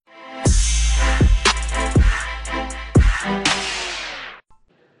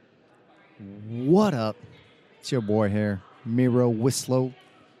What up? It's your boy here, Miro Wislow,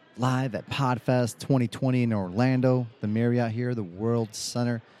 live at Podfest 2020 in Orlando, the Marriott here, the World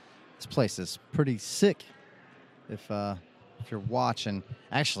Center. This place is pretty sick. If you're watching,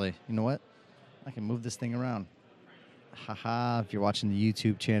 actually, you know what? I can move this thing around. Haha! If you're watching the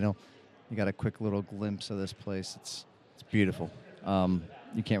YouTube channel, you got a quick little glimpse of this place. It's beautiful.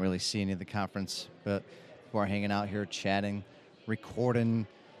 You can't really see any of the conference, but people are hanging out here, chatting, recording,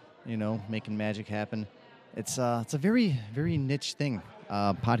 making magic happen. It's a very, very niche thing.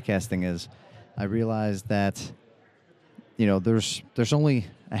 Podcasting is. I realized that, there's only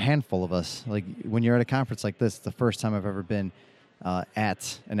a handful of us. Like when you're at a conference like this, it's the first time I've ever been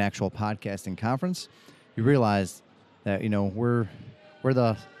at an actual podcasting conference. You realize that we're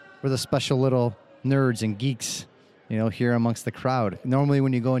the special little nerds and geeks, here amongst the crowd. Normally,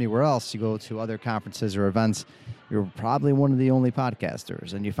 when you go anywhere else, you go to other conferences or events, you're probably one of the only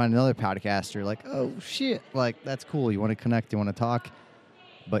podcasters, and you find another podcaster, you're like, oh shit, like that's cool. You want to connect, you want to talk,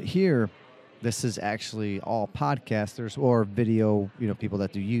 but here, this is actually all podcasters or video, people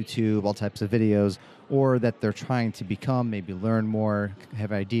that do YouTube, all types of videos, or that they're trying to become, maybe learn more,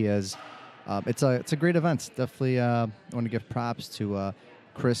 have ideas. It's a great event. Definitely, I want to give props to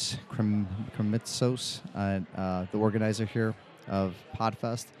Chris Krimitsos, the organizer here of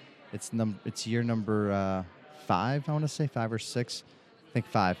Podfest. It's year number 5, I want to say 5 or 6, I think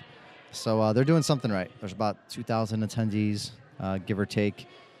 5. So they're doing something right. There's about 2,000 attendees, give or take.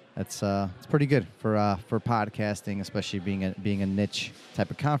 It's pretty good for podcasting, especially being a niche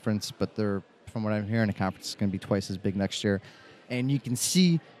type of conference. But from what I'm hearing, the conference is going to be twice as big next year, and you can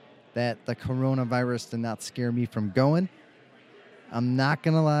see that the coronavirus did not scare me from going. I'm not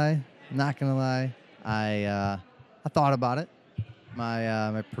gonna lie. I thought about it.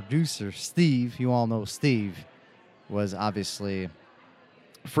 My producer Steve, you all know Steve, was obviously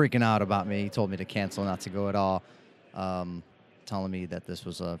freaking out about me. He told me to cancel, not to go at all, telling me that this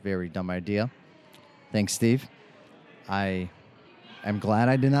was a very dumb idea. Thanks, Steve. I am glad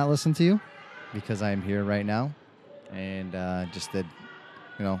I did not listen to you, because I am here right now, and just did,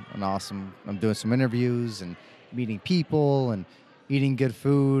 an awesome. I'm doing some interviews and meeting people and eating good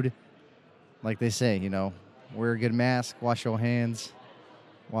food. Like they say, wear a good mask, wash your hands,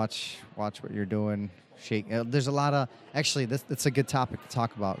 watch what you're doing, shake. There's a lot of, actually, that's a good topic to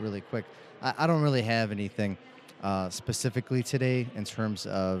talk about really quick. I don't really have anything specifically today in terms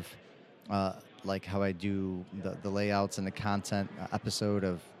of like how I do the layouts and the content episode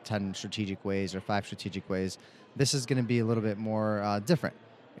of 10 strategic ways or 5 strategic ways. This is going to be a little bit more different.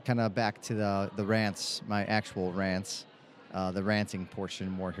 Kind of back to the rants, my actual rants, the ranting portion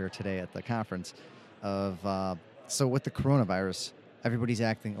more here today at the conference. So with the coronavirus, everybody's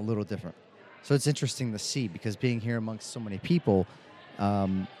acting a little different. So it's interesting to see, because being here amongst so many people,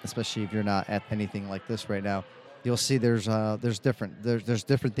 especially if you're not at anything like this right now, you'll see there's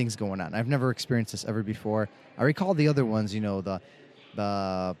different things going on. I've never experienced this ever before. I recall the other ones,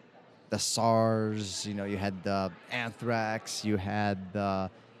 the SARS, you had the anthrax, you had the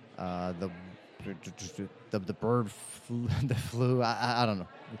bird flu, the flu. I don't know.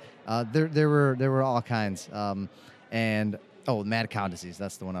 There were all kinds. And mad cow disease.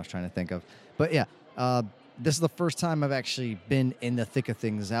 That's the one I was trying to think of. But yeah, this is the first time I've actually been in the thick of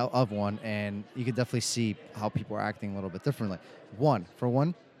things of one, and you can definitely see how people are acting a little bit differently. For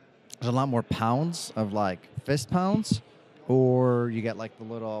one, there's a lot more pounds of like fist pounds, or you get like the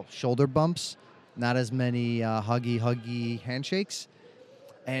little shoulder bumps. Not as many huggy handshakes.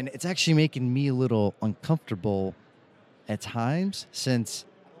 And it's actually making me a little uncomfortable at times, since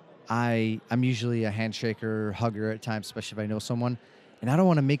I'm usually a handshaker, hugger at times, especially if I know someone, and I don't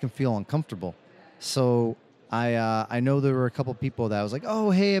want to make them feel uncomfortable. So I know there were a couple people that I was like, oh,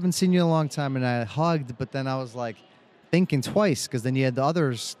 hey, I haven't seen you in a long time, and I hugged, but then I was like thinking twice, because then you had the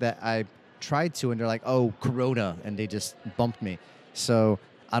others that I tried to, and they're like, oh, corona, and they just bumped me. So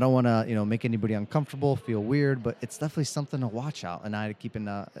I don't want to, make anybody uncomfortable, feel weird, but it's definitely something to watch out, and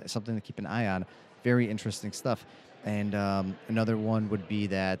something to keep an eye on. Very interesting stuff. And another one would be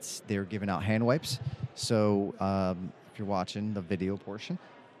that they're giving out hand wipes. So if you're watching the video portion,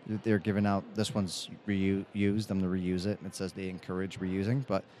 they're giving out, this one's reused. I'm going to reuse it. It says they encourage reusing,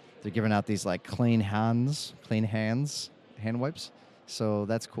 but they're giving out these like clean hands hand wipes. So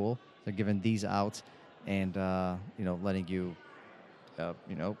that's cool. They're giving these out, and letting you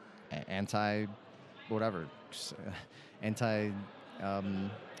anti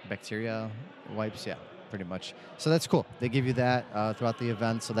bacteria wipes, yeah, pretty much. So that's cool. They give you that throughout the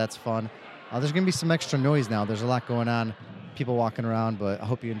event, so that's fun. There's going to be some extra noise now. There's a lot going on, people walking around, but I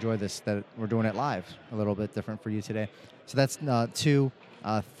hope you enjoy this, that we're doing it live, a little bit different for you today. So that's 2.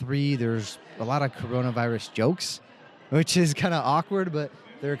 3, there's a lot of coronavirus jokes, which is kind of awkward, but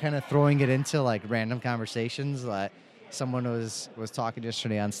they're kind of throwing it into like random conversations. Like someone was talking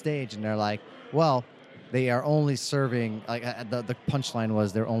yesterday on stage, and they're like, "Well, they are only serving like the punchline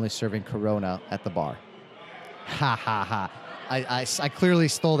was they're only serving Corona at the bar." Ha ha ha! I clearly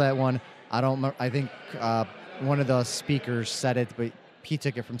stole that one. I think one of the speakers said it, but he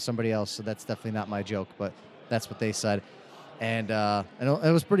took it from somebody else, so that's definitely not my joke. But that's what they said, and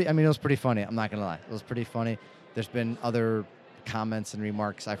it was pretty. I mean, it was pretty funny. I'm not gonna lie, it was pretty funny. There's been other comments and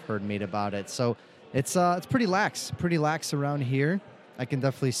remarks I've heard made about it, so it's pretty lax around here. I can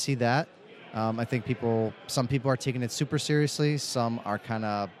definitely see that. I think some people are taking it super seriously. Some are kind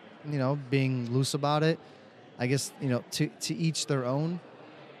of, being loose about it. I guess, to each their own.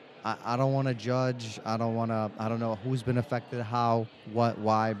 I don't want to judge. I don't know who's been affected, how, what,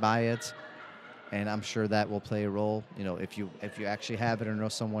 why by it. And I'm sure that will play a role. If you actually have it or know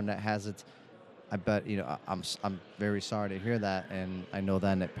someone that has it, I bet, I'm very sorry to hear that. And I know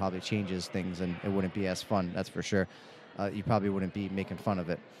then it probably changes things and it wouldn't be as fun. That's for sure. You probably wouldn't be making fun of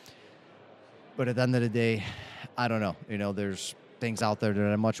it. But at the end of the day, I don't know. There's things out there that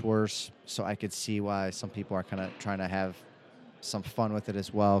are much worse. So I could see why some people are kind of trying to have some fun with it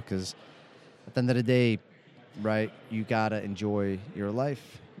as well. Because at the end of the day, right, you got to enjoy your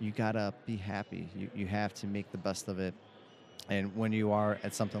life. You got to be happy. You have to make the best of it. And when you are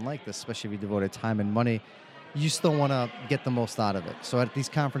at something like this, especially if you devoted time and money, you still want to get the most out of it. So at these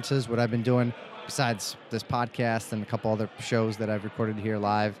conferences, what I've been doing, besides this podcast and a couple other shows that I've recorded here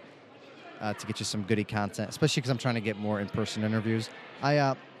live, to get you some goodie content, especially because I'm trying to get more in-person interviews.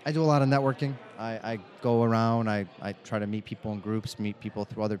 I do a lot of networking. I go around. I try to meet people in groups, meet people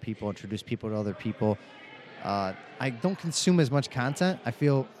through other people, introduce people to other people. I don't consume as much content. I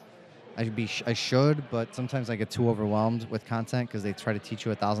feel I should, but sometimes I get too overwhelmed with content because they try to teach you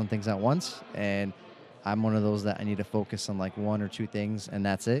 1,000 things at once. And I'm one of those that I need to focus on like 1 or 2 things, and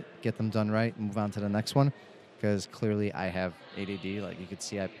that's it. Get them done right, move on to the next one. Because clearly I have ADD. Like you could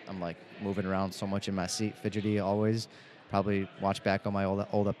see, I'm like moving around so much in my seat, fidgety always. Probably watch back on my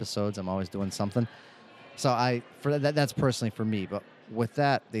old episodes. I'm always doing something. So that's personally for me. But with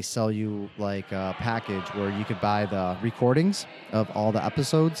that, they sell you like a package where you could buy the recordings of all the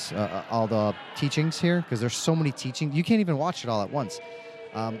episodes, all the teachings here, because there's so many teachings. You can't even watch it all at once.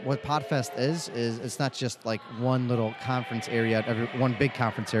 What Podfest is it's not just like one little conference area, one big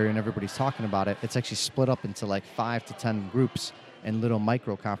conference area, and everybody's talking about it. It's actually split up into like 5 to 10 groups and little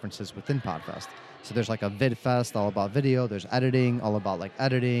micro conferences within Podfest. So there's like a VidFest, all about video. There's editing, all about like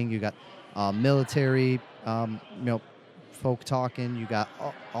editing. You got military, folk talking. You got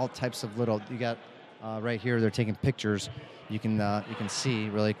all types of little. You got right here. They're taking pictures. You can see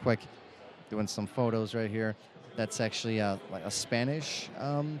really quick, doing some photos right here. That's actually like a Spanish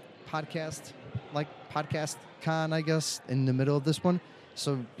podcast con, I guess, in the middle of this one.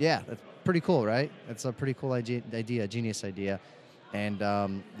 So yeah, that's pretty cool, right? It's a pretty cool idea, genius idea. And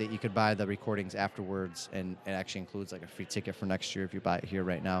that you could buy the recordings afterwards, and it actually includes like a free ticket for next year if you buy it here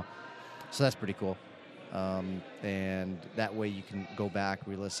right now. So that's pretty cool. And that way you can go back,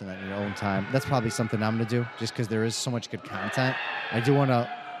 re-listen at your own time. That's probably something I'm going to do, just because there is so much good content.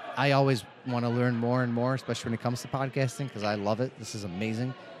 I always want to learn more and more, especially when it comes to podcasting, because I love it. This is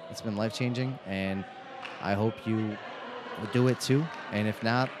amazing. It's been life-changing, and I hope you will do it too. And if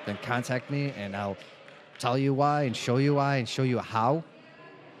not, then contact me, and I'll tell you why and show you how.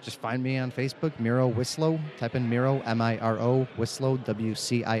 Just find me on Facebook, Miro Wislow. Type in Miro, Miro, Wislow,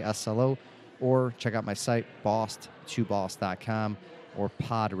 WCISLO, or check out my site, boss2boss.com, or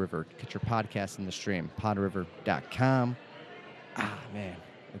Pod River. Get your podcast in the stream, podriver.com. Man.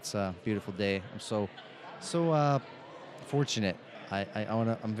 It's a beautiful day. I'm so fortunate.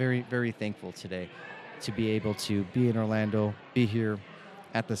 I'm very, very thankful today to be able to be in Orlando, be here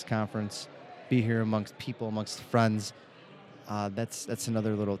at this conference, be here amongst people, amongst friends. That's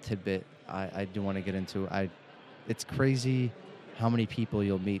another little tidbit I do want to get into. It's crazy how many people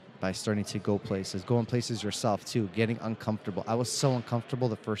you'll meet by starting to go in places yourself too, getting uncomfortable. I was so uncomfortable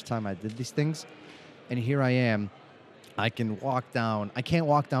the first time I did these things, and here I am. I can't walk down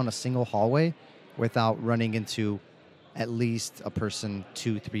a single hallway without running into at least a person,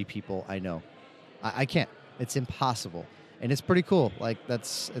 2, 3 people I know. I can't. It's impossible. And it's pretty cool. Like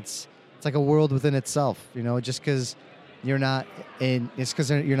it's like a world within itself, just because you're not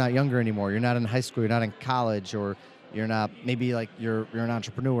younger anymore. You're not in high school, you're not in college, or you're not, maybe like you're an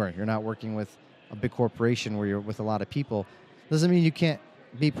entrepreneur. You're not working with a big corporation where you're with a lot of people. Doesn't mean you can't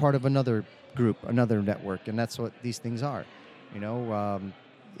be part of another group, another network, and that's what these things are.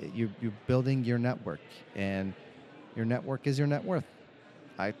 You're building your network, and your network is your net worth.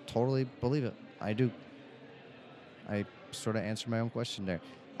 I totally believe it. I do. I sort of answered my own question there.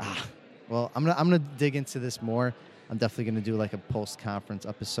 Well, I'm gonna dig into this more. I'm definitely gonna do like a post-conference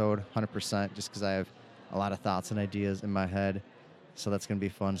episode, 100%, just because I have a lot of thoughts and ideas in my head. So that's gonna be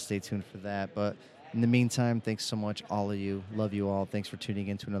fun. Stay tuned for that. But in the meantime, thanks so much, all of you. Love you all. Thanks for tuning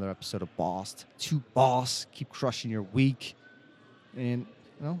in to another episode of Boss to Boss. Keep crushing your week, and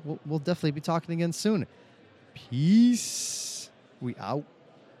we'll definitely be talking again soon. Peace. We out.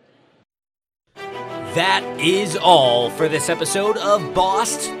 That is all for this episode of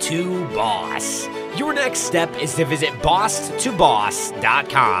Boss to Boss. Your next step is to visit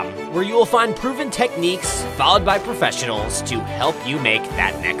bosstoboss.com, where you will find proven techniques followed by professionals to help you make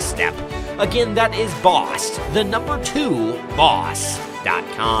that next step. Again, that is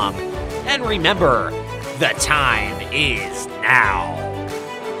boss2boss.com. And remember, the time is now.